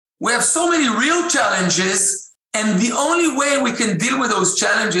We have so many real challenges, and the only way we can deal with those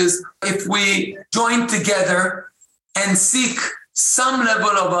challenges if we join together and seek some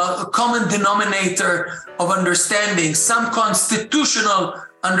level of a common denominator of understanding, some constitutional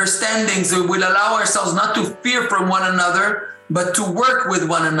understandings that will allow ourselves not to fear from one another, but to work with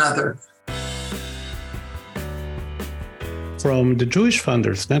one another. From the Jewish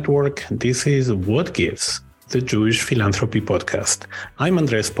Founders Network, this is What Gives, the Jewish Philanthropy Podcast. I'm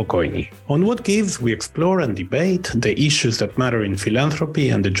Andres Pokojny. On What Gives, we explore and debate the issues that matter in philanthropy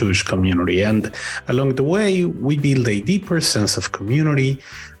and the Jewish community. And along the way, we build a deeper sense of community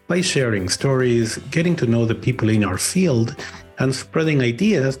by sharing stories, getting to know the people in our field, and spreading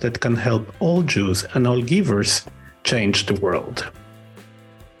ideas that can help all Jews and all givers change the world.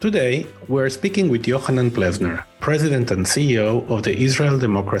 Today, we're speaking with Yochanan Plesner, President and CEO of the Israel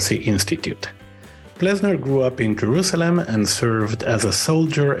Democracy Institute. Plesner grew up in Jerusalem and served as a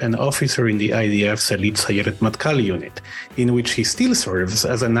soldier and officer in the IDF's elite Sayeret Matkal unit, in which he still serves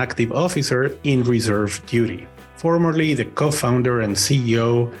as an active officer in reserve duty. Formerly the co-founder and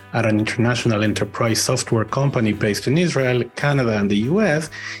CEO at an international enterprise software company based in Israel, Canada, and the US,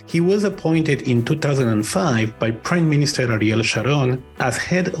 he was appointed in 2005 by Prime Minister Ariel Sharon as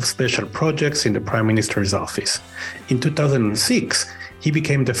head of special projects in the Prime Minister's office. In 2006, he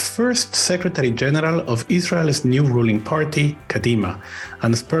became the first Secretary General of Israel's new ruling party, Kadima,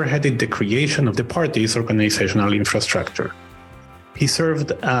 and spearheaded the creation of the party's organizational infrastructure. He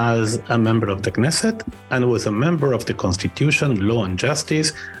served as a member of the Knesset and was a member of the Constitution, Law and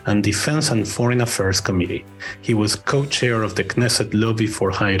Justice, and Defense and Foreign Affairs Committee. He was co-chair of the Knesset Lobby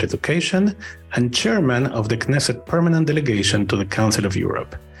for Higher Education and chairman of the Knesset Permanent Delegation to the Council of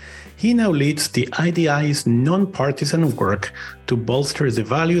Europe. He now leads the IDI's non-partisan work to bolster the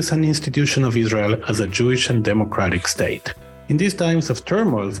values and institution of Israel as a Jewish and democratic state. In these times of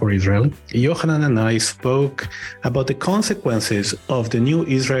turmoil for Israel, Yochanan and I spoke about the consequences of the new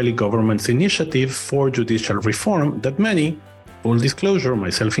Israeli government's initiative for judicial reform that many, full disclosure,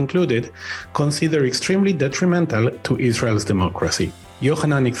 myself included, consider extremely detrimental to Israel's democracy.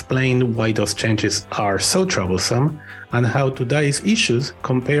 Yochanan explained why those changes are so troublesome and how today's issues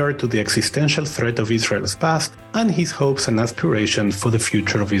compare to the existential threat of Israel's past and his hopes and aspirations for the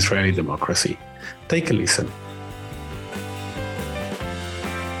future of Israeli democracy. Take a listen.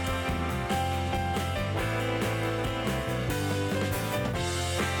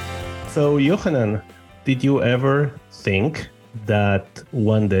 So, Yochanan, did you ever think that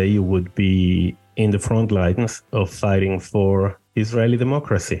one day you would be in the front lines of fighting for Israeli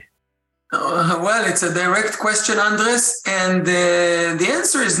democracy? Well, it's a direct question, Andres, and the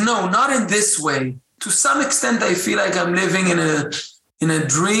answer is no, not in this way. To some extent, I feel like I'm living in a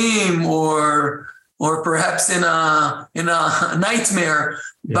dream or perhaps in a nightmare.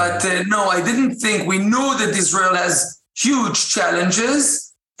 Yeah. But no, I didn't think. We knew that Israel has huge challenges.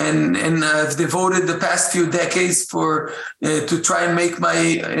 And I've devoted the past few decades to try and make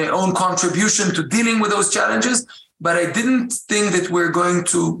my own contribution to dealing with those challenges. But I didn't think that we're going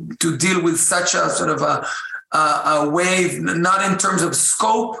to deal with such a sort of a wave, not in terms of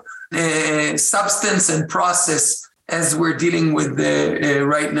scope, substance, and process as we're dealing with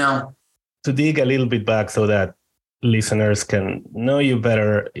right now. To dig a little bit back so that listeners can know you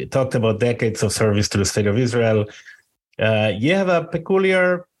better, you talked about decades of service to the state of Israel. You have a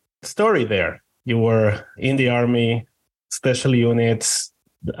peculiar story there. You were in the army, special units,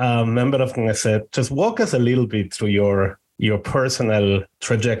 member of Knesset. Just walk us a little bit through your personal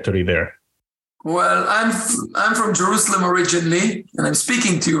trajectory there. Well, I'm from Jerusalem originally, and I'm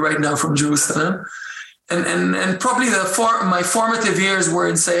speaking to you right now from Jerusalem. And probably my formative years were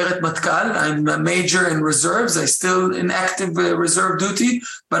in Sayeret Matkal. I'm a major in reserves. I still in active reserve duty,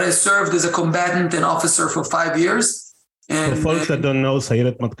 but I served as a combatant and officer for 5 years. And for folks that don't know,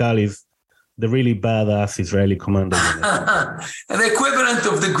 Sayeret Matkal is the really badass Israeli commando unit. The equivalent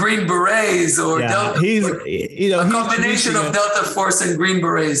of the Green Berets or Delta. A combination of Delta Force and Green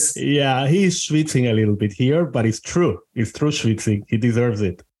Berets. Yeah, he's schwitzing a little bit here, but it's true. It's true schwitzing. He deserves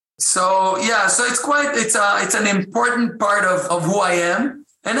it. So it's an important part of who I am.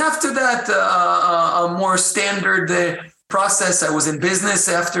 And after that, a more standard process. I was in business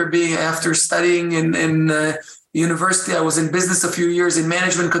after studying in university. I was in business a few years in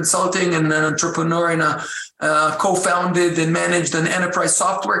management consulting and an entrepreneur and co-founded and managed an enterprise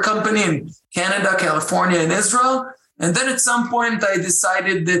software company in Canada, California, and Israel. And then at some point I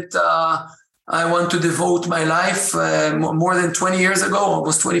decided that I want to devote my life more than 20 years ago,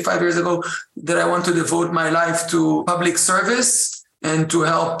 almost 25 years ago, that I want to devote my life to public service and to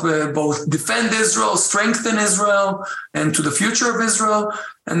help both defend Israel, strengthen Israel, and to the future of Israel.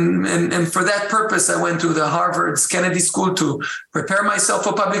 And for that purpose, I went to the Harvard's Kennedy School to prepare myself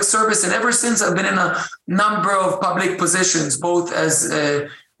for public service. And ever since, I've been in a number of public positions, both as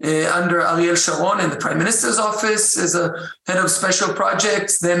under Ariel Sharon in the Prime Minister's office as a head of special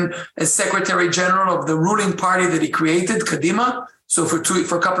projects, then as Secretary General of the ruling party that he created, Kadima. So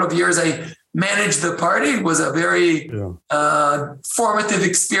for a couple of years, I managed the party. It was a very formative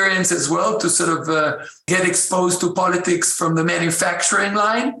experience as well to sort of get exposed to politics from the manufacturing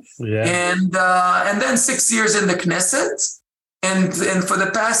line. Yeah. And then 6 years in the Knesset. And for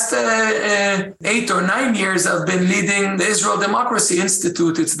the past 8 or 9 years, I've been leading the Israel Democracy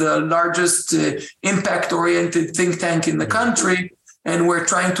Institute. It's the largest impact-oriented think tank in the country. And we're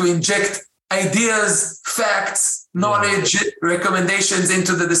trying to inject ideas, facts, knowledge, recommendations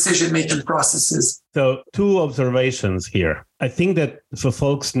into the decision-making processes. So 2 observations here. I think that for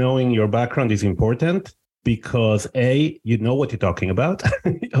folks, knowing your background is important because A, you know what you're talking about,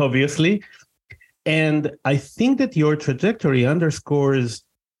 obviously. And I think that your trajectory underscores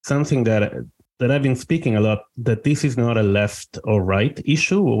something that I've been speaking a lot, that this is not a left or right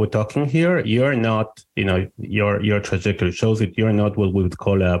issue. What we're talking here, you're not, your trajectory shows that you're not what we would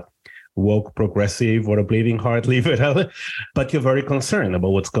call a woke progressive or a bleeding heart liberal, but you're very concerned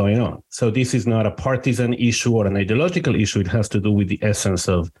about what's going on. So this is not a partisan issue or an ideological issue. It has to do with the essence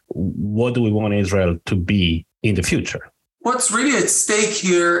of what do we want Israel to be in the future. What's really at stake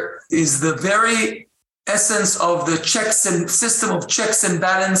here is the very essence of the system of checks and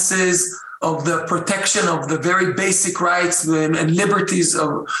balances, of the protection of the very basic rights and liberties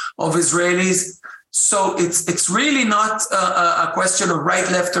of Israelis. So it's really not a question of right,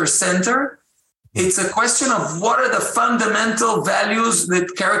 left, or center. It's a question of what are the fundamental values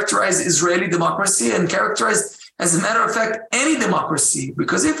that characterize Israeli democracy and characterize, as a matter of fact, any democracy.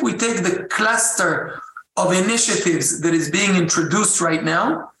 Because if we take the cluster of initiatives that is being introduced right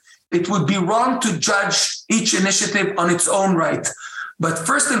now, it would be wrong to judge each initiative on its own right. But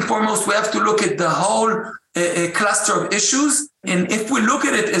first and foremost, we have to look at the whole cluster of issues. And if we look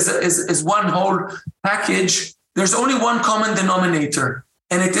at it as one whole package, there's only one common denominator,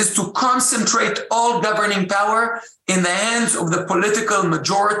 and it is to concentrate all governing power in the hands of the political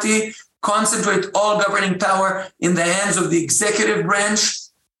majority, concentrate all governing power in the hands of the executive branch.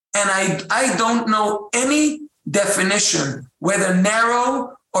 And I don't know any definition, whether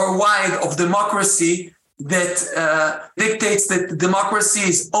narrow or wide, of democracy that dictates that democracy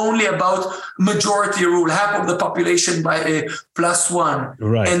is only about majority rule, half of the population by a +1.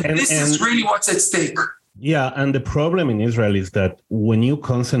 Right. And this is really what's at stake. Yeah, and the problem in Israel is that when you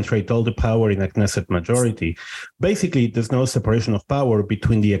concentrate all the power in a Knesset majority, basically there's no separation of power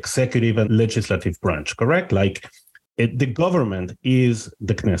between the executive and legislative branch, correct? Like the government is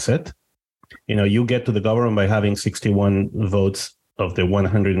the Knesset. You get to the government by having 61 votes of the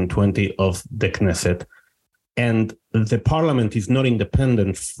 120 of the Knesset. And the parliament is not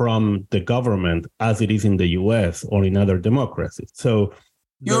independent from the government as it is in the US or in other democracies. So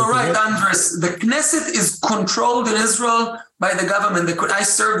you're right, Andres. The Knesset is controlled in Israel by the government. I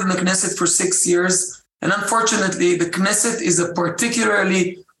served in the Knesset for 6 years. And unfortunately, the Knesset is a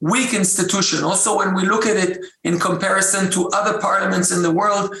particularly weak institution. Also, when we look at it in comparison to other parliaments in the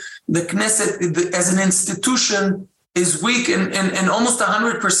world, the Knesset as an institution is weak and almost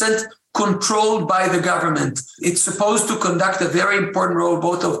 100% controlled by the government. It's supposed to conduct a very important role,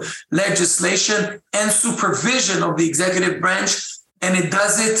 both of legislation and supervision of the executive branch, and it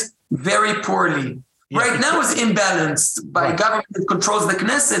does it very poorly. Yeah. Right now it's imbalanced by government that controls the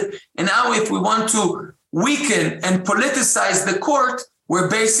Knesset, and now if we want to weaken and politicize the court, we're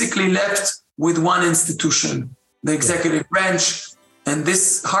basically left with one institution, the executive branch, and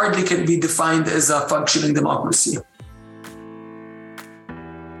this hardly can be defined as a functioning democracy.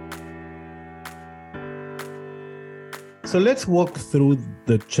 So let's walk through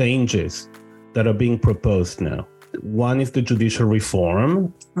the changes that are being proposed now. One is the judicial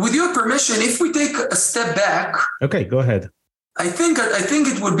reform. With your permission, if we take a step back. Okay, go ahead. I think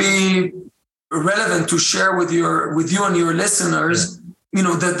it would be relevant to share with you and your listeners,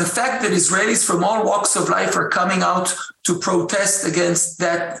 the fact that Israelis from all walks of life are coming out to protest against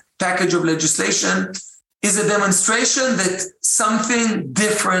that package of legislation is a demonstration that something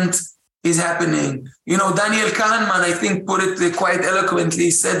different is happening. Daniel Kahneman, I think, put it quite eloquently.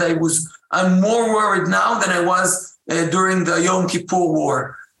 He said, I'm more worried now than I was during the Yom Kippur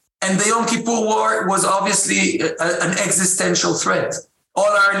War. And the Yom Kippur War was obviously an existential threat. All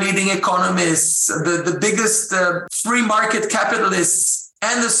our leading economists, the biggest free market capitalists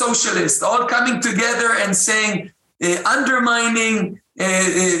and the socialists all coming together and saying, undermining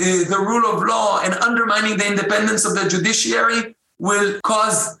the rule of law and undermining the independence of the judiciary will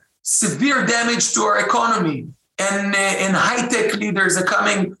cause severe damage to our economy. And high-tech leaders are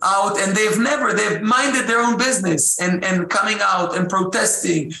coming out, and they've minded their own business and coming out and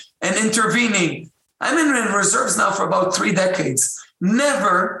protesting and intervening. I'm in reserves now for about 3 decades.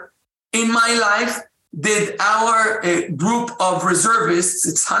 Never in my life did our group of reservists,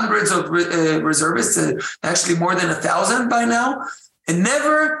 it's hundreds of reservists, actually more than 1,000 by now, and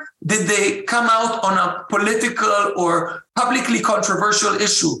never did they come out on a political or publicly controversial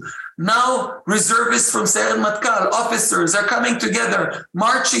issue. Now, reservists from Sayeret Matkal, officers, are coming together,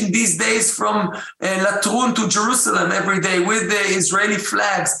 marching these days from Latrun to Jerusalem every day with the Israeli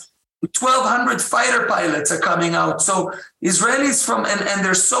flags. 1,200 fighter pilots are coming out. So Israelis and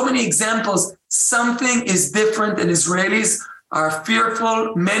there's so many examples, something is different, and Israelis are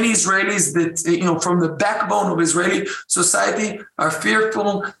fearful. Many Israelis that, from the backbone of Israeli society are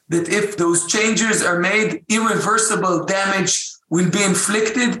fearful that if those changes are made, irreversible damage will be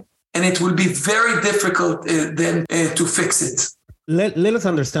inflicted, and it will be very difficult then to fix it. Let us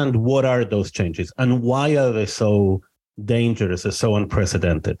understand what are those changes and why are they so dangerous and so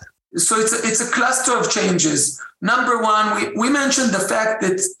unprecedented? So it's a cluster of changes. Number one, we mentioned the fact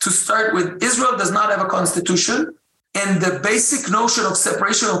that, to start with, Israel does not have a constitution. And the basic notion of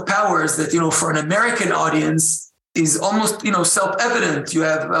separation of powers that, for an American audience is almost, self-evident. You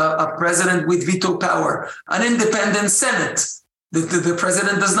have a president with veto power, an independent Senate that the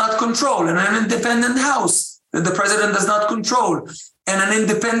president does not control, and an independent House that the president does not control, and an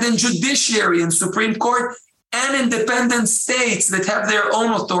independent judiciary and Supreme Court, and independent states that have their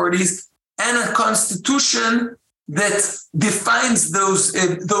own authorities, and a constitution that defines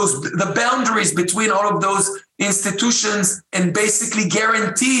the boundaries between all of those institutions and basically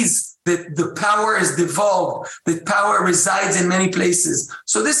guarantees that the power is devolved, that power resides in many places.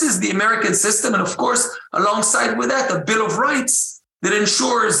 So this is the American system. And of course, alongside with that, a Bill of Rights that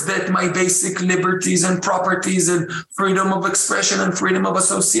ensures that my basic liberties and properties and freedom of expression and freedom of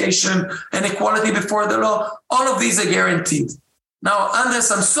association and equality before the law, all of these are guaranteed. Now, Andres,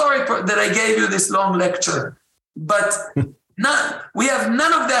 I'm sorry that I gave you this long lecture, but we have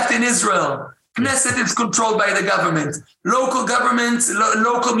none of that in Israel. Knesset is controlled by the government. Local governments,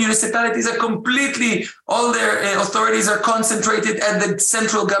 local municipalities are completely, all their authorities are concentrated at the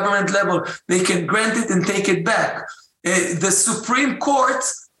central government level. They can grant it and take it back. The Supreme Court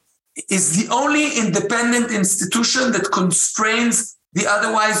is the only independent institution that constrains the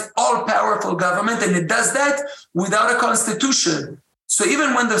otherwise all-powerful government, and it does that without a constitution. So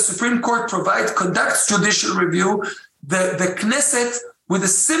even when the Supreme Court conducts judicial review, the Knesset, with a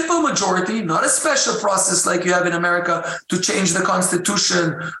simple majority, not a special process like you have in America to change the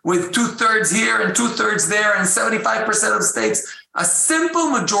Constitution with 2/3 here and 2/3 there and 75% of states, a simple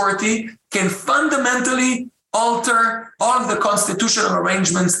majority can fundamentally alter all of the constitutional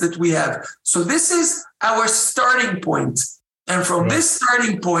arrangements that we have. So this is our starting point. And from this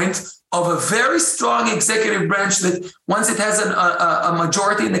starting point of a very strong executive branch that once it has a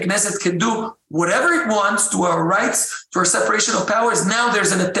majority in the Knesset can do whatever it wants to our rights, to our separation of powers, now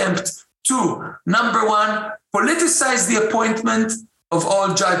there's an attempt to, number one, politicize the appointment of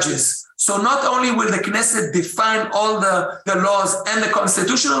all judges. So not only will the Knesset define all the laws and the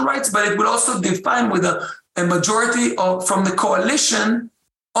constitutional rights, but it will also define with a majority from the coalition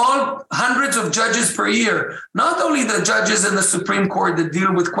all hundreds of judges per year, not only the judges in the Supreme Court that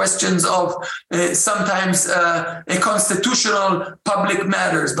deal with questions of sometimes a constitutional public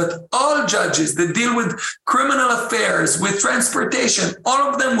matters, but all judges that deal with criminal affairs, with transportation, all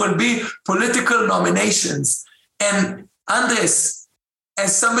of them will be political nominations. And Andres,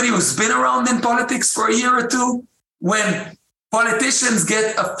 as somebody who's been around in politics for a year or two, when politicians get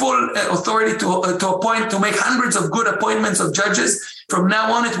a full authority to make hundreds of good appointments of judges, from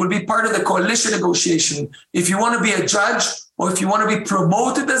now on, it will be part of the coalition negotiation. If you want to be a judge or if you want to be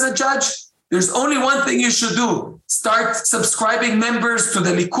promoted as a judge, there's only one thing you should do. Start subscribing members to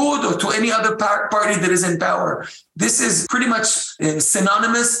the Likud or to any other party that is in power. This is pretty much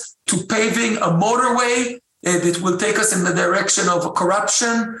synonymous to paving a motorway that will take us in the direction of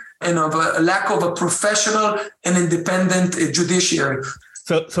corruption and of a lack of a professional and independent judiciary.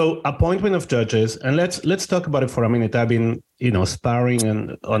 So appointment of judges, and let's talk about it for a minute. I've been,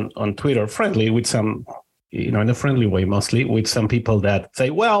 sparring on Twitter, friendly with some, in a friendly way mostly, with some people that say,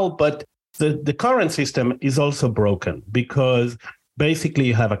 well, but the current system is also broken because basically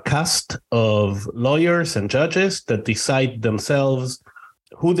you have a caste of lawyers and judges that decide themselves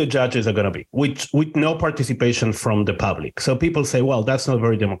who the judges are going to be, with no participation from the public. So people say, well, that's not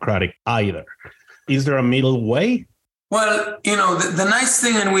very democratic either. Is there a middle way Well, the nice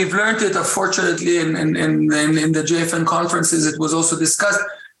thing, and we've learned it, unfortunately, in the JFN conferences, it was also discussed,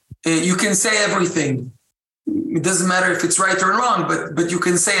 you can say everything. It doesn't matter if it's right or wrong, but you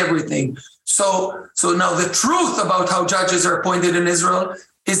can say everything. So now the truth about how judges are appointed in Israel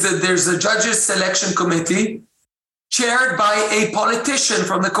is that there's a judges selection committee chaired by a politician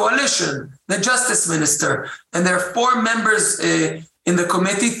from the coalition, the justice minister. And there are 4 members in the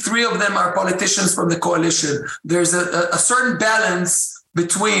committee. 3 of them are politicians from the coalition. There's a certain balance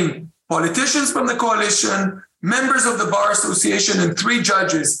between politicians from the coalition, members of the Bar Association, and 3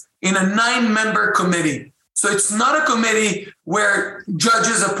 judges in a 9-member committee. So it's not a committee where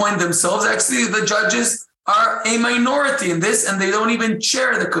judges appoint themselves. Actually, the judges are a minority in this, and they don't even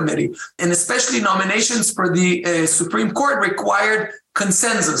chair the committee. And especially nominations for the Supreme Court required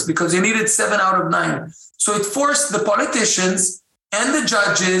consensus because you needed 7 out of 9. So it forced the politicians and the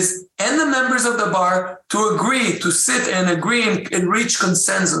judges and the members of the bar to agree, to sit and agree and reach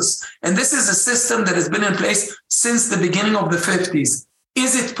consensus. And this is a system that has been in place since the beginning of the 50s.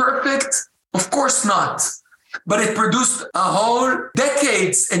 Is it perfect? Of course not. But it produced a whole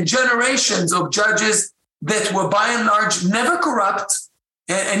decades and generations of judges that were by and large never corrupt.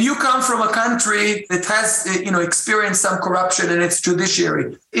 And you come from a country that has, experienced some corruption in its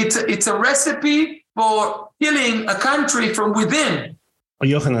judiciary. It's a recipe for killing a country from within.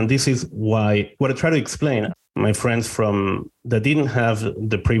 Yochanan, this is why, what I try to explain, my friends that didn't have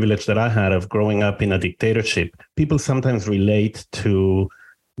the privilege that I had of growing up in a dictatorship, people sometimes relate to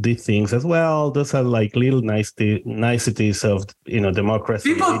these things as well. Those are like little niceties of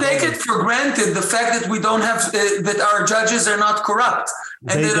democracy. People take it for granted, the fact that we don't have that our judges are not corrupt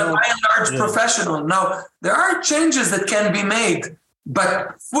and that are by and large professional. Now, there are changes that can be made,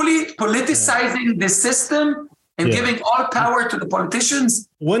 but fully politicizing the system and giving all power to the politicians.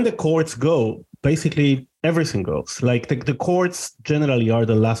 When the courts go, basically everything goes. Like the courts generally are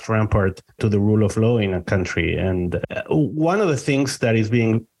the last rampart to the rule of law in a country. And one of the things that is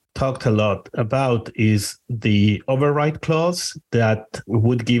being talked a lot about is the override clause that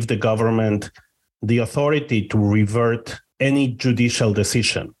would give the government the authority to revert any judicial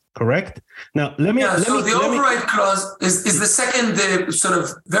decision. Correct? Now, the override clause is the second sort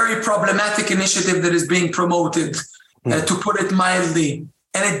of very problematic initiative that is being promoted, to put it mildly.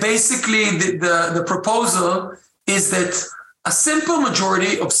 And it basically, the proposal is that a simple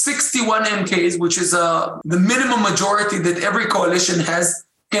majority of 61 MKs, which is the minimum majority that every coalition has,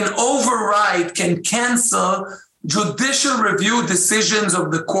 can cancel judicial review decisions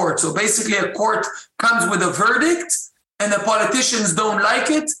of the court. So basically a court comes with a verdict and the politicians don't like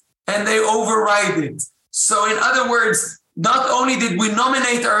it and they override it. So in other words, not only did we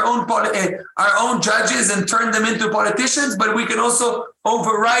nominate our own judges and turn them into politicians, but we can also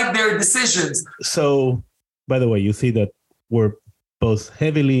override their decisions. So, by the way, you see that we're both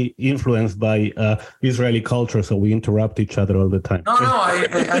heavily influenced by Israeli culture, so we interrupt each other all the time. No,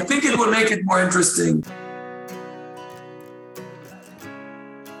 I think it will make it more interesting.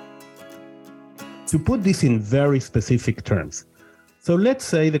 To put this in very specific terms, so let's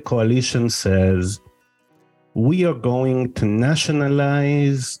say the coalition says, we are going to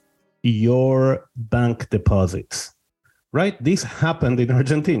nationalize your bank deposits, right? This happened in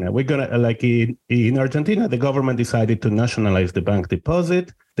Argentina. We're going to, in Argentina, the government decided to nationalize the bank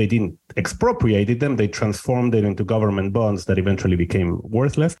deposit. They didn't expropriate them. They transformed it into government bonds that eventually became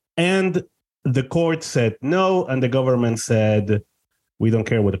worthless. And the court said no, and the government said, we don't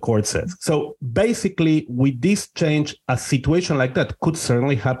care what the court says. So basically, with this change, a situation like that could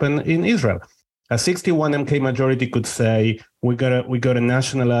certainly happen in Israel. A 61 MK majority could say, we gotta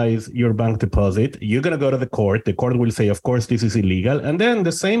nationalize your bank deposit. You're gonna go to the court. The court will say, of course, this is illegal. And then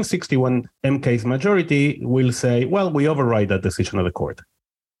the same 61 MK's majority will say, well, we override that decision of the court.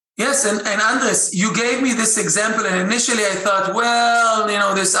 Yes, and Andres, you gave me this example, and initially I thought, well,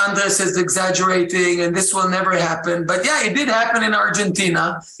 this Andres is exaggerating and this will never happen. But yeah, it did happen in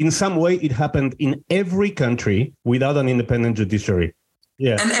Argentina. In some way, it happened in every country without an independent judiciary.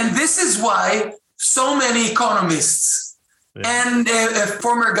 Yeah. And this is why so many economists and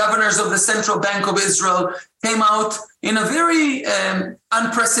former governors of the Central Bank of Israel came out in a very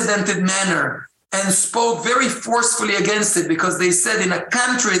unprecedented manner and spoke very forcefully against it, because they said in a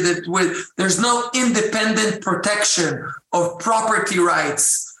country there's no independent protection of property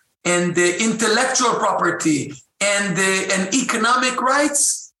rights and intellectual property and economic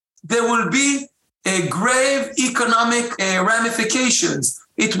rights, there will be grave economic ramifications.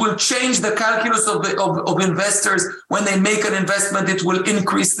 It will change the calculus of investors. When they make an investment, it will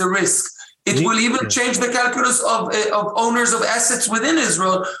increase the risk. It will even change the calculus of owners of assets within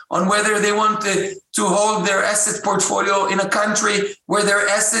Israel on whether they want to hold their asset portfolio in a country where their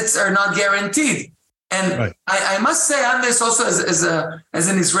assets are not guaranteed. And I must say on this also as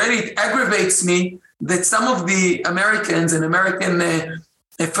an Israeli, it aggravates me that some of the Americans and American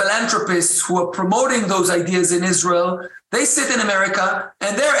philanthropists who are promoting those ideas in Israel, they sit in America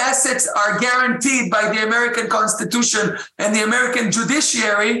and their assets are guaranteed by the American Constitution and the American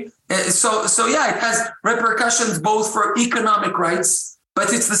judiciary. So yeah, it has repercussions both for economic rights,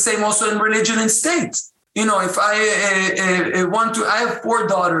 but it's the same also in religion and state. You know, if I have 4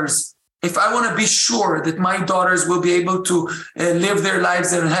 daughters. If I want to be sure that my daughters will be able to live their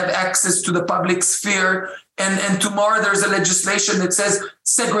lives and have access to the public sphere, and tomorrow there's a legislation that says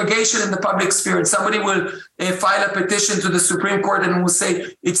segregation in the public sphere, and somebody will file a petition to the Supreme Court and will say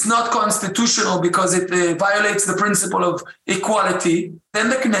it's not constitutional because it violates the principle of equality, then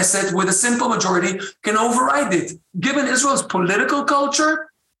the Knesset, with a simple majority, can override it. Given Israel's political culture,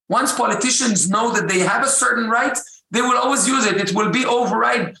 once politicians know that they have a certain right, they will always use it. It will be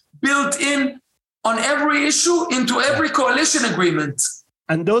override built in on every issue into every coalition agreement.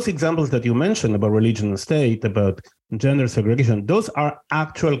 And those examples that you mentioned about religion and state, about gender segregation, those are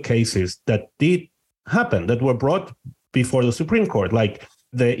actual cases that did happen, that were brought before the Supreme Court, like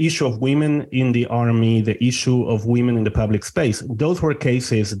the issue of women in the army, the issue of women in the public space. Those were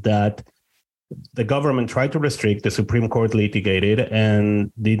cases that the government tried to restrict, the Supreme Court litigated,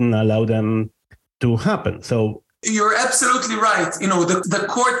 and didn't allow them to happen. So you're absolutely right. You know, the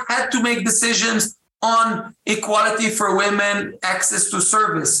court had to make decisions on equality for women, access to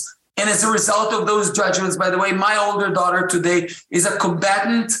service. And as a result of those judgments, by the way, my older daughter today is a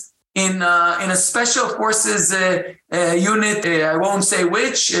combatant in a special forces unit. I won't say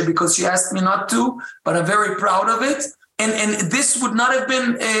which because she asked me not to, but I'm very proud of it. And this would not have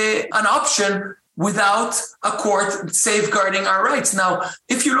been an option without a court safeguarding our rights. Now,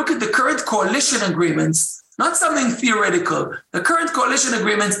 if you look at the current coalition agreements, not something theoretical. The current coalition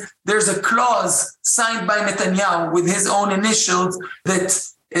agreements, there's a clause signed by Netanyahu with his own initials that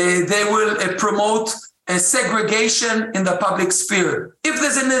they will promote segregation in the public sphere. If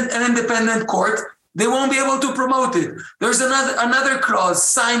there's an independent court, they won't be able to promote it. There's another clause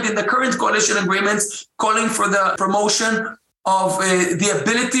signed in the current coalition agreements calling for the promotion of the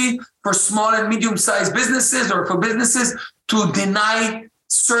ability for small and medium-sized businesses or for businesses to deny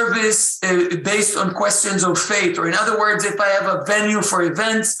service based on questions of faith. Or in other words, if I have a venue for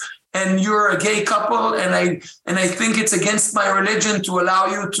events and you're a gay couple and I think it's against my religion to allow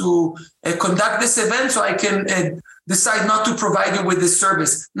you to conduct this event, so I can decide not to provide you with this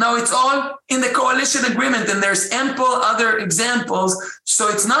service. Now, it's all in the coalition agreement and there's ample other examples. So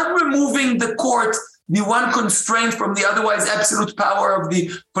it's not removing the court, the one constraint from the otherwise absolute power of the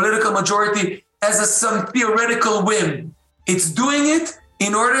political majority as some theoretical whim. It's doing it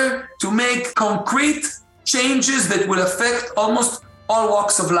in order to make concrete changes that will affect almost all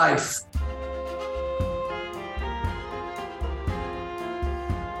walks of life.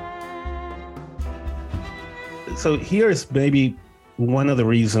 So here's maybe one of the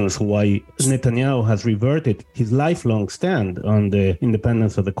reasons why Netanyahu has reverted his lifelong stand on the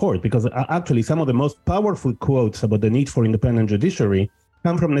independence of the court, because actually some of the most powerful quotes about the need for independent judiciary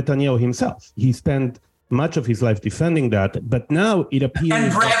come from Netanyahu himself. He spent much of his life defending that, but now it appears...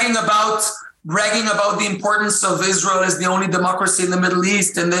 And bragging about the importance of Israel as the only democracy in the Middle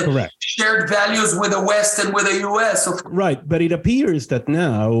East and the shared values with the West and with the US. Right, but it appears that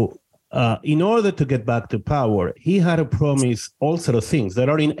now, in order to get back to power, he had to promise all sort of things that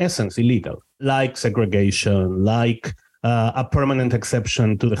are in essence illegal, like segregation, like a permanent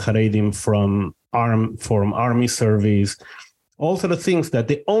exception to the Haredim from army service, all sort of things that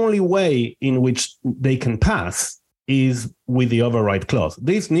the only way in which they can pass is with the override clause.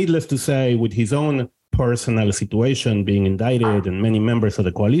 This, needless to say, with his own personal situation being indicted and many members of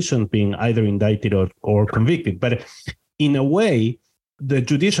the coalition being either indicted or convicted. But in a way, the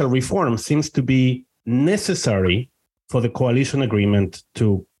judicial reform seems to be necessary for the coalition agreement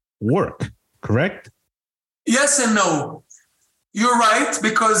to work, correct? Yes and no. You're right,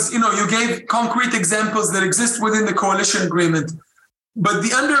 because you gave concrete examples that exist within the coalition agreement. But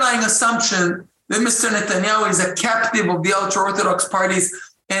the underlying assumption that Mr. Netanyahu is a captive of the ultra-Orthodox parties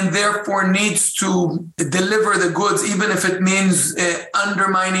and therefore needs to deliver the goods, even if it means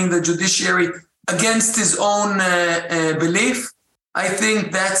undermining the judiciary against his own belief, I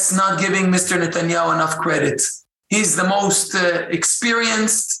think that's not giving Mr. Netanyahu enough credit. He's the most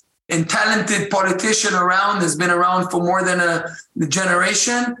experienced and talented politician around, has been around for more than a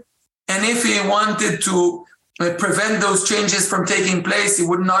generation. And if he wanted to prevent those changes from taking place. He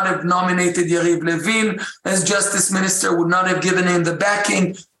would not have nominated Yariv Levin as justice minister, would not have given him the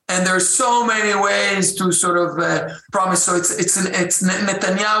backing. And there's so many ways to sort of promise. So it's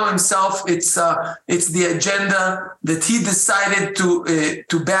Netanyahu himself. It's the agenda that he decided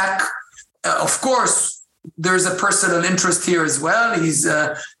to back. Of course, there's a personal interest here as well.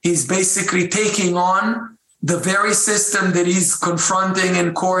 He's basically taking on the very system that he's confronting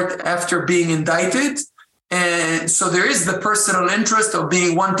in court after being indicted. And so there is the personal interest of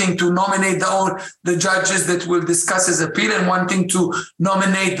wanting to nominate the judges that will discuss his appeal and wanting to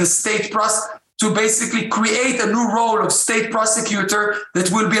nominate the state to basically create a new role of state prosecutor that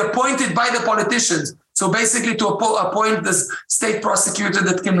will be appointed by the politicians. So basically to appoint the state prosecutor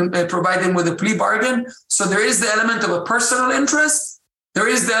that can provide him with a plea bargain. So there is the element of a personal interest. There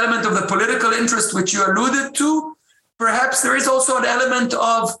is the element of the political interest, which you alluded to. Perhaps there is also an element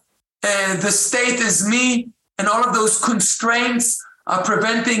of the state is me, and all of those constraints are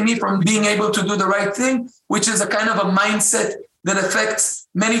preventing me from being able to do the right thing, which is a kind of a mindset that affects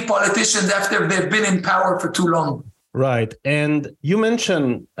many politicians after they've been in power for too long. Right. And you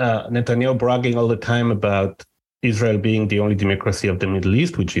mentioned Netanyahu bragging all the time about Israel being the only democracy of the Middle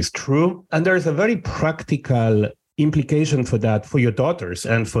East, which is true. And there's a very practical implication for that for your daughters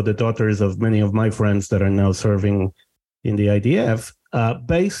and for the daughters of many of my friends that are now serving in the IDF.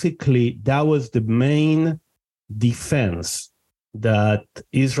 Basically, that was the main defense that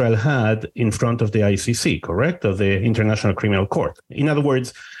Israel had in front of the ICC, correct? Of the International Criminal Court. In other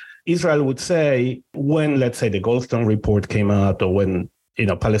words, Israel would say when, let's say, the Goldstone report came out, or when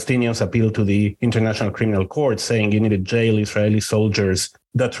Palestinians appealed to the International Criminal Court saying you need to jail Israeli soldiers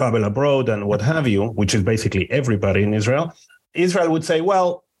that travel abroad and what have you, which is basically everybody in Israel, Israel would say,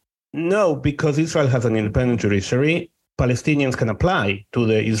 well, no, because Israel has an independent judiciary, Palestinians can apply to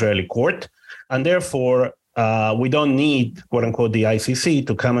the Israeli court, and therefore we don't need, quote unquote, the ICC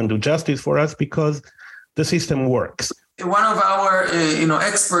to come and do justice for us because the system works. One of our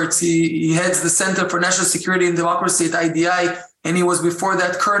experts, he heads the Center for National Security and Democracy at IDI, and he was before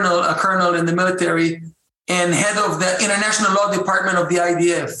that a colonel in the military and head of the International Law Department of the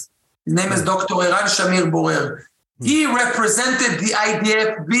IDF. His name is Dr. Eran Shamir Borer. He represented the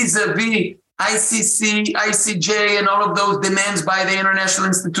IDF vis-a-vis ICC, ICJ, and all of those demands by the international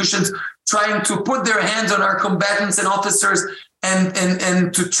institutions trying to put their hands on our combatants and officers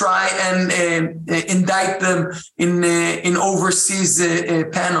and to try and indict them in overseas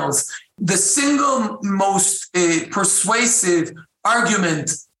panels. The single most persuasive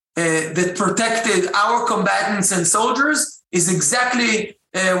argument that protected our combatants and soldiers is exactly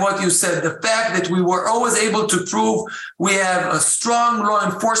what you said, the fact that we were always able to prove we have a strong law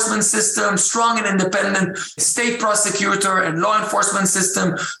enforcement system, strong and independent state prosecutor and law enforcement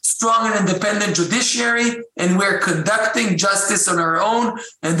system, strong and independent judiciary, and we're conducting justice on our own.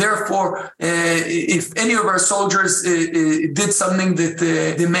 And therefore, if any of our soldiers did something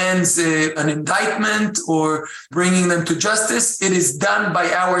that demands an indictment or bringing them to justice, it is done by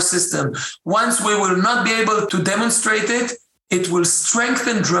our system. Once we will not be able to demonstrate it, it will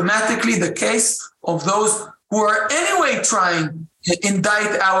strengthen dramatically the case of those who are anyway trying to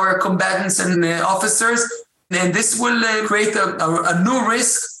indict our combatants and officers. And this will create a new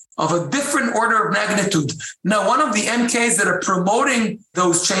risk of a different order of magnitude. Now, one of the MKs that are promoting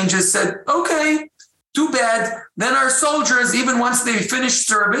those changes said, okay, too bad. Then our soldiers, even once they finish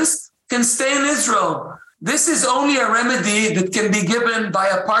service, can stay in Israel. This is only a remedy that can be given by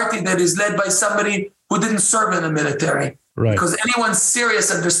a party that is led by somebody who didn't serve in the military. Right. Because anyone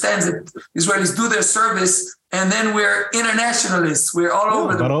serious understands that Israelis do their service, and then we're internationalists. We're all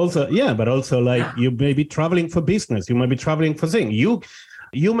over the world. But also like you may be traveling for business. You may be traveling for things.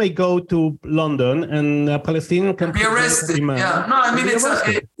 You may go to London and a Palestinian can be arrested. Yeah, no, I mean,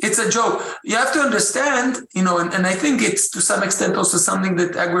 it's a joke. You have to understand, and I think it's to some extent also something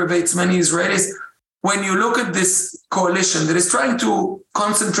that aggravates many Israelis. When you look at this coalition that is trying to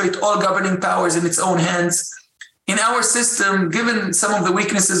concentrate all governing powers in its own hands, in our system, given some of the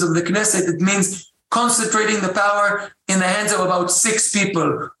weaknesses of the Knesset, it means concentrating the power in the hands of about 6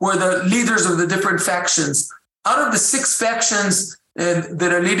 people who are the leaders of the different factions. Out of the 6 factions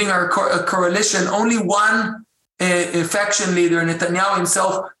that are leading our coalition, only one faction leader, Netanyahu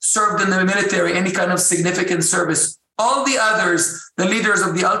himself, served in the military, any kind of significant service. All the others, the leaders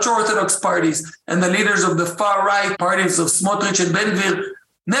of the ultra-Orthodox parties and the leaders of the far-right parties of Smotrich and Ben-Gvir,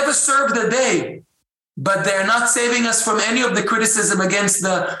 never served a day. But they're not saving us from any of the criticism against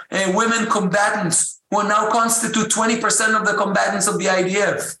the women combatants who now constitute 20% of the combatants of the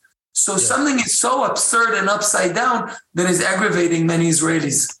IDF. So something is so absurd and upside down that is aggravating many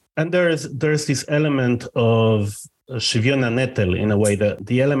Israelis. And there's this element of shivyon hanetel, in a way,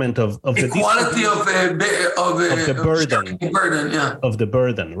 the element of equality of the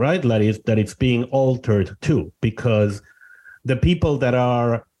burden, right? That it's being altered too, because the people that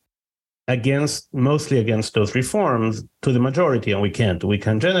are mostly against those reforms, to the majority, and we can't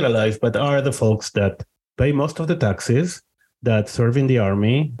generalize, but are the folks that pay most of the taxes, that serve in the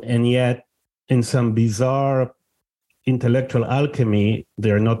army, and yet in some bizarre intellectual alchemy,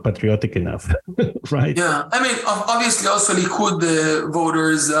 they're not patriotic enough, right? Yeah, I mean, obviously also Likud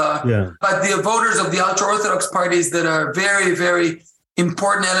voters, but the voters of the ultra-Orthodox parties that are very, very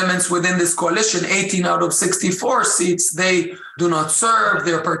important elements within this coalition, 18 out of 64 seats, they do not serve.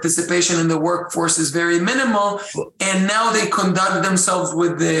 Their participation in the workforce is very minimal. And now they conduct themselves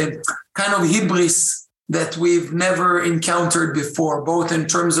with the kind of hybris that we've never encountered before, both in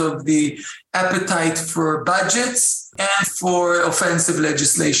terms of the appetite for budgets and for offensive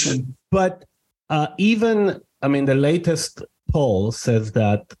legislation. But the latest poll says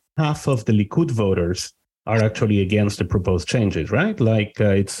that half of the Likud voters are actually against the proposed changes, right? Like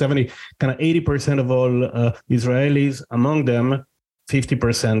it's 80% of all Israelis, among them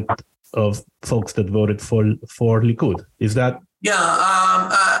 50% of folks that voted for Likud. Is that? Yeah,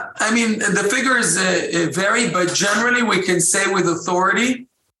 the figures vary, but generally we can say with authority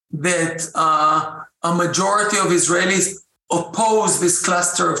that a majority of Israelis oppose this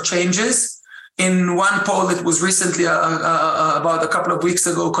cluster of changes. In one poll that was recently, about a couple of weeks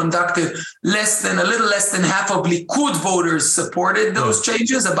ago, conducted, a little less than half of Likud voters supported those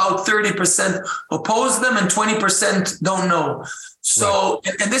changes. About 30% opposed them, and 20% don't know. So,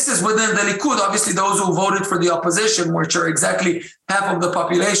 and this is within the Likud. Obviously, those who voted for the opposition, which are exactly half of the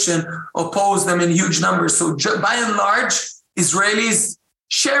population, oppose them in huge numbers. So, by and large, Israelis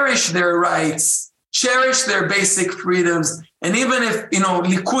cherish their rights, cherish their basic freedoms. And even if,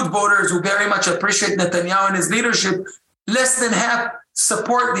 Likud voters who very much appreciate Netanyahu and his leadership, less than half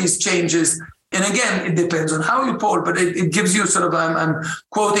support these changes. And again, it depends on how you poll, but it gives you sort of, I'm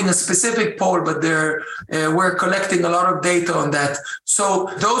quoting a specific poll, but we're collecting a lot of data on that. So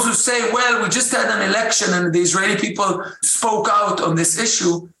those who say, well, we just had an election and the Israeli people spoke out on this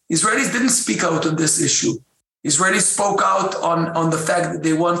issue, Israelis didn't speak out on this issue. Israelis spoke out on the fact that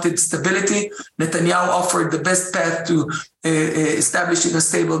they wanted stability. Netanyahu offered the best path to establishing a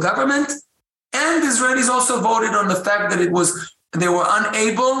stable government. And Israelis also voted on the fact that they were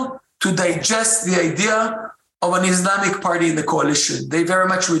unable to digest the idea of an Islamic party in the coalition. They very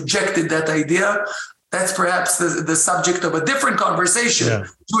much rejected that idea. That's perhaps the subject of a different conversation,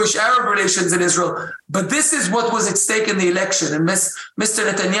 Jewish-Arab relations in Israel. But this is what was at stake in the election. And Mr.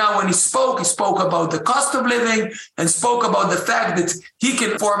 Netanyahu, when he spoke about the cost of living and spoke about the fact that he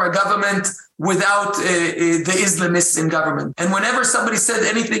can form a government without the Islamists in government. And whenever somebody said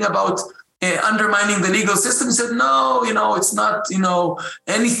anything about undermining the legal system, he said, no, it's not,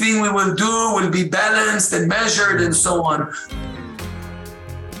 anything we will do will be balanced and measured and so on.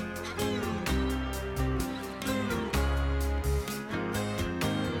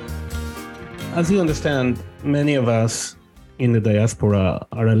 As you understand, many of us in the diaspora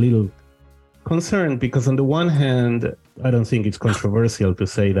are a little concerned because on the one hand, I don't think it's controversial to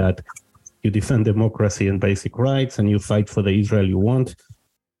say that you defend democracy and basic rights and you fight for the Israel you want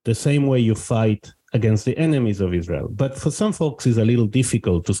the same way you fight against the enemies of Israel. But for some folks, it's a little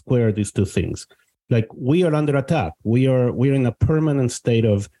difficult to square these two things. Like, we are under attack. We're in a permanent state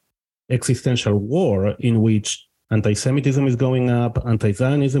of existential war in which anti-Semitism is going up,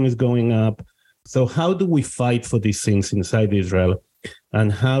 anti-Zionism is going up. So how do we fight for these things inside Israel?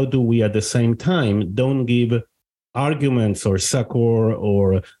 And how do we, at the same time, don't give arguments or succor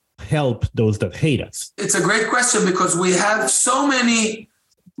or help those that hate us? It's a great question because we have so many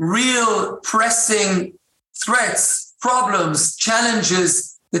real pressing threats, problems,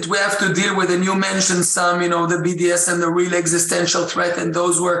 challenges that we have to deal with. And you mentioned some, the BDS and the real existential threat, and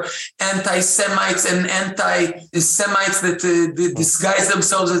those were anti-Semites and anti-Semites that disguise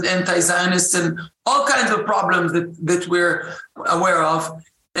themselves as anti-Zionists, and all kinds of problems that we're aware of.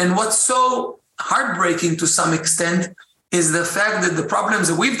 And what's so heartbreaking to some extent is the fact that the problems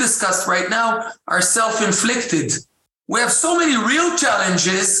that we've discussed right now are self-inflicted. We have so many real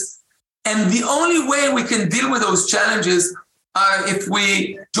challenges, and the only way we can deal with those challenges are if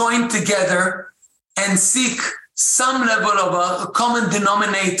we join together and seek some level of a common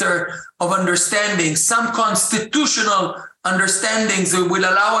denominator of understanding, some constitutional understandings that will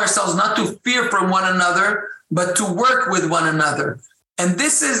allow ourselves not to fear from one another, but to work with one another. And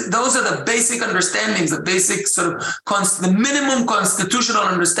those are the basic understandings, the basic sort of the minimum constitutional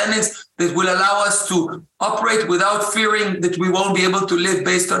understandings that will allow us to operate without fearing that we won't be able to live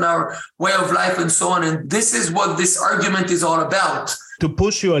based on our way of life and so on. And this is what this argument is all about. To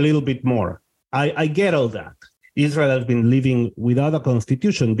push you a little bit more, I get all that. Israel has been living without a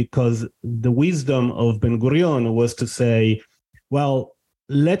constitution because the wisdom of Ben-Gurion was to say, well,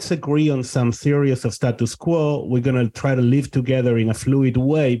 let's agree on some theories of status quo. We're going to try to live together in a fluid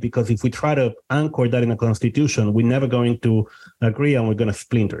way, because if we try to anchor that in a constitution, we're never going to agree and we're going to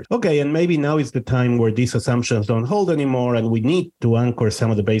splinter. Okay, and maybe now is the time where these assumptions don't hold anymore and we need to anchor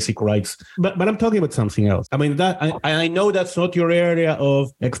some of the basic rights. But I'm talking about something else. I mean, that I know that's not your area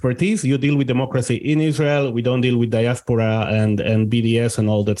of expertise. You deal with democracy in Israel. We don't deal with diaspora and BDS and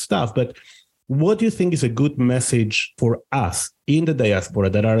all that stuff. But what do you think is a good message for us in the diaspora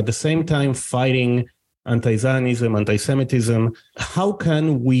that are at the same time fighting anti-Zionism, anti-Semitism? How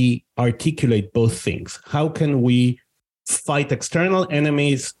can we articulate both things? How can we fight external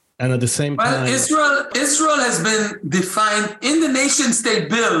enemies and at the same time... Well, Israel has been defined in the nation-state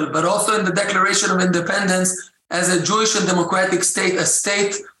bill, but also in the Declaration of Independence, as a Jewish and democratic state, a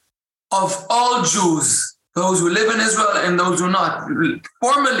state of all Jews, those who live in Israel and those who not.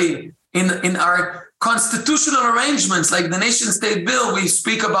 Formally, in our constitutional arrangements, like the nation-state bill, we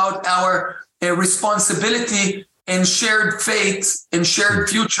speak about our responsibility and shared fate and shared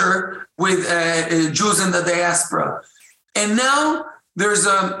future with Jews in the diaspora. And now there's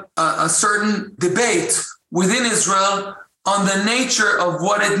a certain debate within Israel on the nature of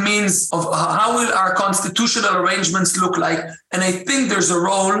what it means, of how will our constitutional arrangements look like. And I think there's a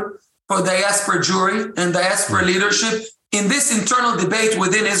role for diaspora Jewry and diaspora leadership in this internal debate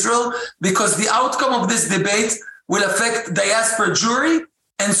within Israel, because the outcome of this debate will affect diaspora Jewry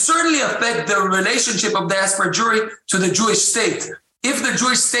and certainly affect the relationship of diaspora Jewry to the Jewish state. If the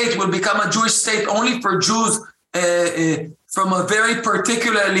Jewish state will become a Jewish state only for Jews from a very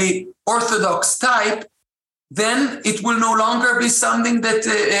particularly Orthodox type, then it will no longer be something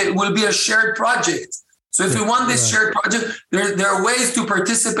that will be a shared project. So if we want this shared project, there are ways to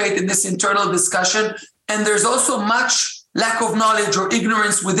participate in this internal discussion. And there's also much lack of knowledge or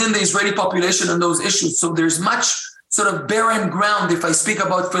ignorance within the Israeli population on those issues. So there's much sort of barren ground, if I speak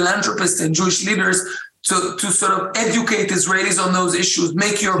about philanthropists and Jewish leaders, to sort of educate Israelis on those issues,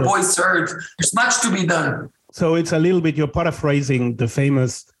 make your voice heard. There's much to be done. So it's a little bit, you're paraphrasing the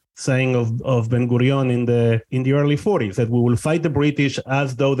famous saying of Ben-Gurion in the early 40s, that we will fight the British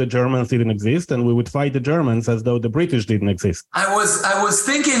as though the Germans didn't exist, and we would fight the Germans as though the British didn't exist. I was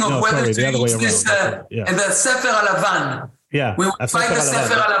thinking of whether to use this the Sefer HaLavan. Yeah, we would fight the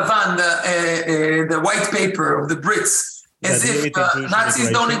Sefer HaLavan, the white paper of the Brits, as if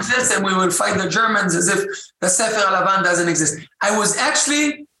Nazis don't exist, and we will fight the Germans as if the Sefer HaLavan doesn't exist. I was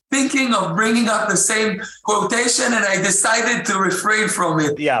actually thinking of bringing up the same quotation, and I decided to refrain from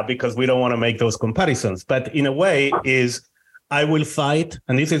it. Yeah, because we don't want to make those comparisons. But in a way, I will fight,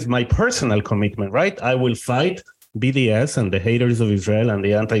 and this is my personal commitment, right? I will fight BDS and the haters of Israel and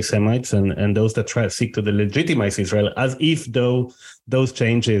the anti-Semites and those that seek to legitimize Israel, as if though those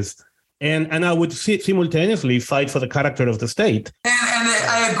changes. And I would simultaneously fight for the character of the state. And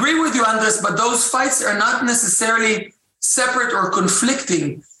I agree with you, Andres, but those fights are not necessarily separate or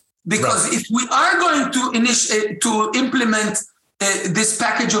conflicting. Because if we are going to implement this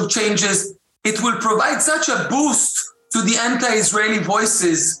package of changes, it will provide such a boost to the anti-Israeli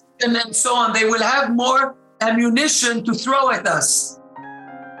voices and then so on. They will have more ammunition to throw at us.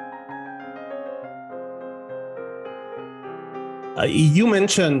 You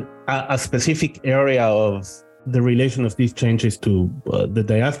mentioned a specific area of the relation of these changes to the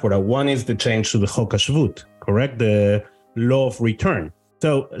diaspora. One is the change to the Chok HaShvut, correct? The law of return.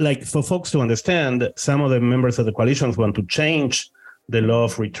 So, like, for folks to understand, some of the members of the coalitions want to change the law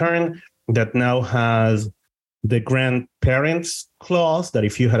of return that now has the grandparents clause, that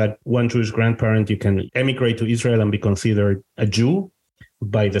if you had one Jewish grandparent, you can emigrate to Israel and be considered a Jew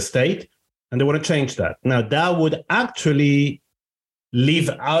by the state. And they want to change that. Now, that would actually leave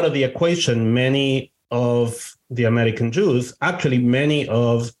out of the equation many of the American Jews,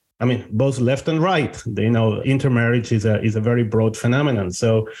 both left and right. Intermarriage is a very broad phenomenon.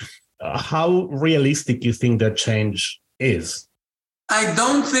 So how realistic you think that change is? I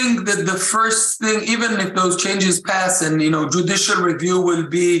don't think that the first thing, even if those changes pass and, judicial review will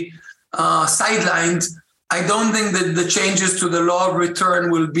be sidelined, I don't think that the changes to the law of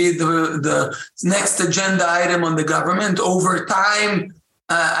return will be the next agenda item on the government. Over time,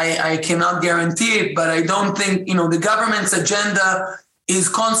 I cannot guarantee it, but I don't think, the government's agenda is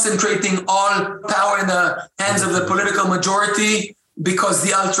concentrating all power in the hands of the political majority because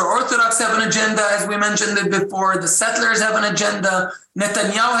the ultra-Orthodox have an agenda, as we mentioned it before. The settlers have an agenda.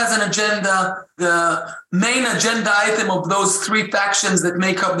 Netanyahu has an agenda. The main agenda item of those three factions that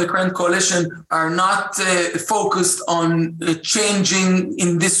make up the current coalition are not focused on changing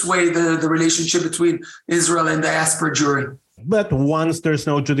in this way the relationship between Israel and diaspora Jewry. But once there's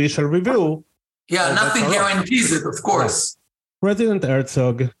no judicial review... nothing guarantees it, of course. President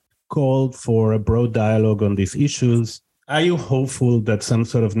Herzog called for a broad dialogue on these issues. Are you hopeful that some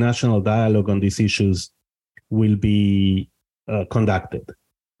sort of national dialogue on these issues will be conducted?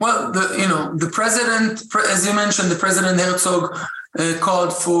 Well, the president, as you mentioned, the President Herzog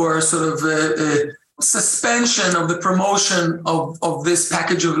called for sort of a suspension of the promotion of this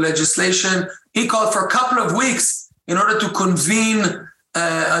package of legislation. He called for a couple of weeks in order to convene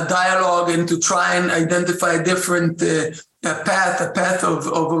a dialogue and to try and identify a different path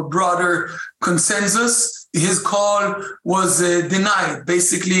of a broader consensus. His call was denied.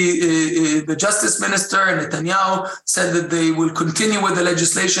 Basically, the Justice Minister, Netanyahu, said that they will continue with the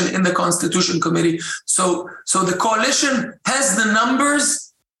legislation in the Constitution Committee. So the coalition has the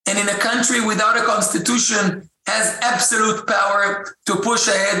numbers, and in a country without a constitution, has absolute power to push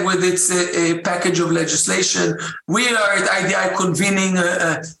ahead with its package of legislation. We are at IDI convening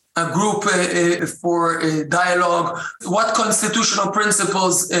a group for dialogue. What constitutional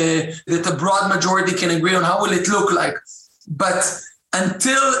principles that a broad majority can agree on, how will it look like? But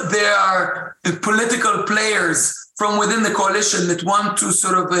until there are political players from within the coalition that want to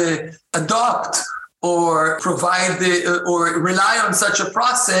sort of adopt or provide or rely on such a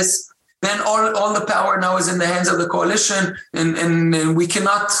process, then all the power now is in the hands of the coalition, and we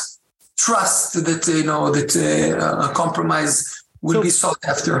cannot trust that a compromise will be sought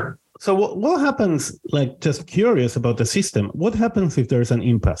after. So what happens, just curious about the system, what happens if there's an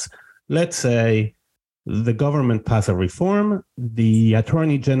impasse? Let's say the government passes a reform, the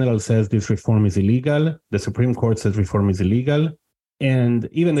Attorney General says this reform is illegal, the Supreme Court says reform is illegal, and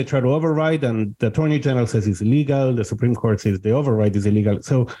even they try to override, and the Attorney General says it's illegal, the Supreme Court says the override is illegal.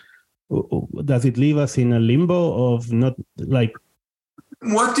 So does it leave us in a limbo of not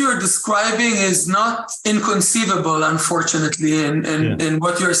what you're describing is not inconceivable, unfortunately, and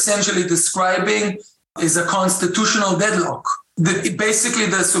what you're essentially describing is a constitutional deadlock. Basically,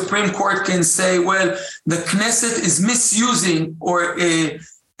 the Supreme Court can say, well, the Knesset is misusing or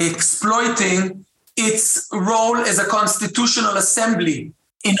exploiting its role as a constitutional assembly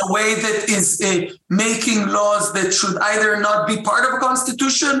in a way that is making laws that should either not be part of a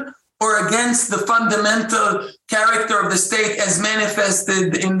constitution or against the fundamental character of the state as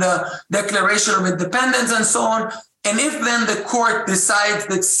manifested in the Declaration of Independence and so on. And if then the court decides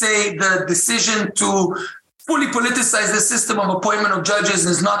that, say, the decision to fully politicize the system of appointment of judges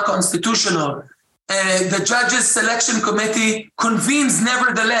is not constitutional, the judges selection committee convenes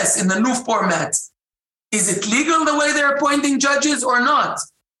nevertheless in the new format. Is it legal the way they're appointing judges or not?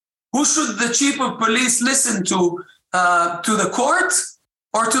 Who should the chief of police listen to the court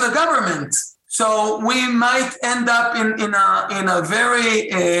or to the government? So we might end up in a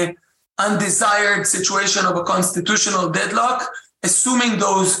very undesired situation of a constitutional deadlock, assuming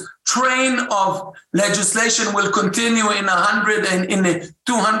those train of legislation will continue in 100 and in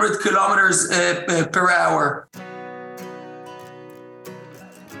 200 kilometers per hour.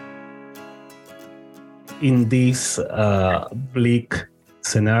 In this bleak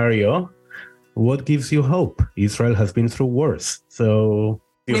scenario, what gives you hope? Israel has been through worse. So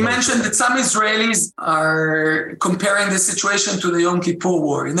we mentioned that some Israelis are comparing the situation to the Yom Kippur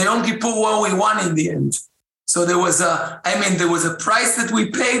War. In the Yom Kippur War, we won in the end. So there was a price that we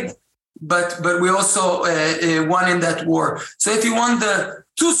paid, but we also won in that war. So if you want the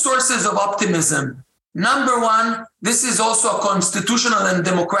two sources of optimism, number one, this is also a constitutional and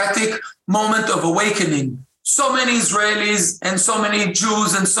democratic moment of awakening. So many Israelis and so many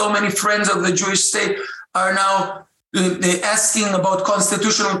Jews and so many friends of the Jewish state are now asking about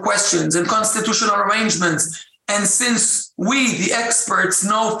constitutional questions and constitutional arrangements. And since we, the experts,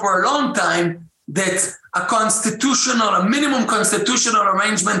 know for a long time that a minimum constitutional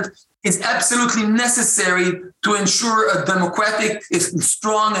arrangement is absolutely necessary to ensure a democratic,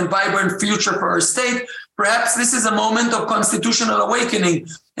 strong, and vibrant future for our state, perhaps this is a moment of constitutional awakening.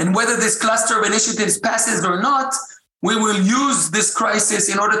 And whether this cluster of initiatives passes or not, we will use this crisis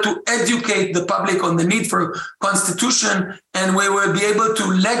in order to educate the public on the need for constitution, and we will be able to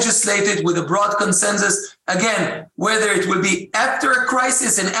legislate it with a broad consensus. Again, whether it will be after a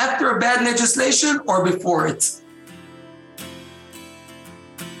crisis and after a bad legislation or before it.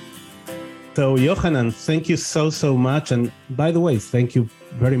 So, Yohanan, thank you so much. And by the way, thank you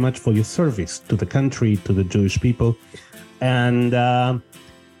very much for your service to the country, to the Jewish people. And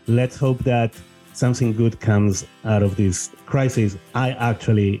let's hope that something good comes out of this crisis. I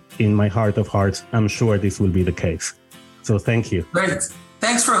actually, in my heart of hearts, I'm sure this will be the case. So thank you. Great.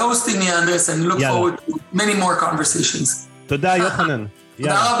 Thanks for hosting me, Andres, and look forward to many more conversations. תודה, יוחנן.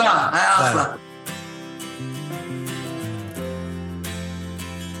 תודה רבה, היה אחלה.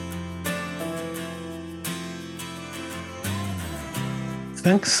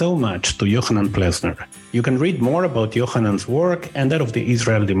 Thanks so much to Yochanan Plesner. You can read more about Yochanan's work and that of the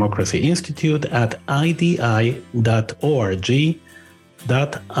Israel Democracy Institute at idi.org.il.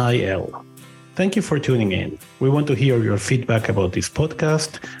 Thank you for tuning in. We want to hear your feedback about this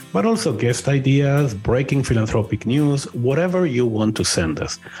podcast, but also guest ideas, breaking philanthropic news, whatever you want to send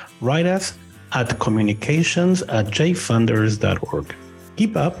us. Write us at communications@jfunders.org.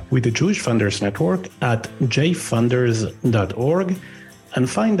 Keep up with the Jewish Funders Network at jfunders.org and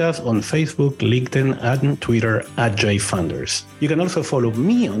find us on Facebook, LinkedIn, and Twitter at jfunders. You can also follow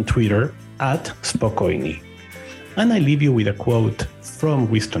me on Twitter at Spokojny. And I leave you with a quote from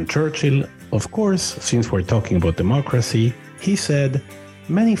Winston Churchill. Of course, since we're talking about democracy, he said,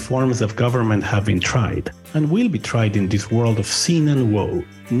 "Many forms of government have been tried and will be tried in this world of sin and woe.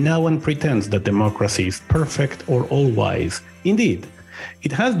 No one pretends that democracy is perfect or all-wise. Indeed,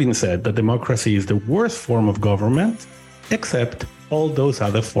 it has been said that democracy is the worst form of government, except all those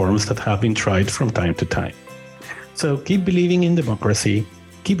other forms that have been tried from time to time." So keep believing in democracy,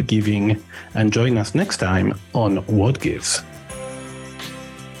 keep giving, and join us next time on What Gives.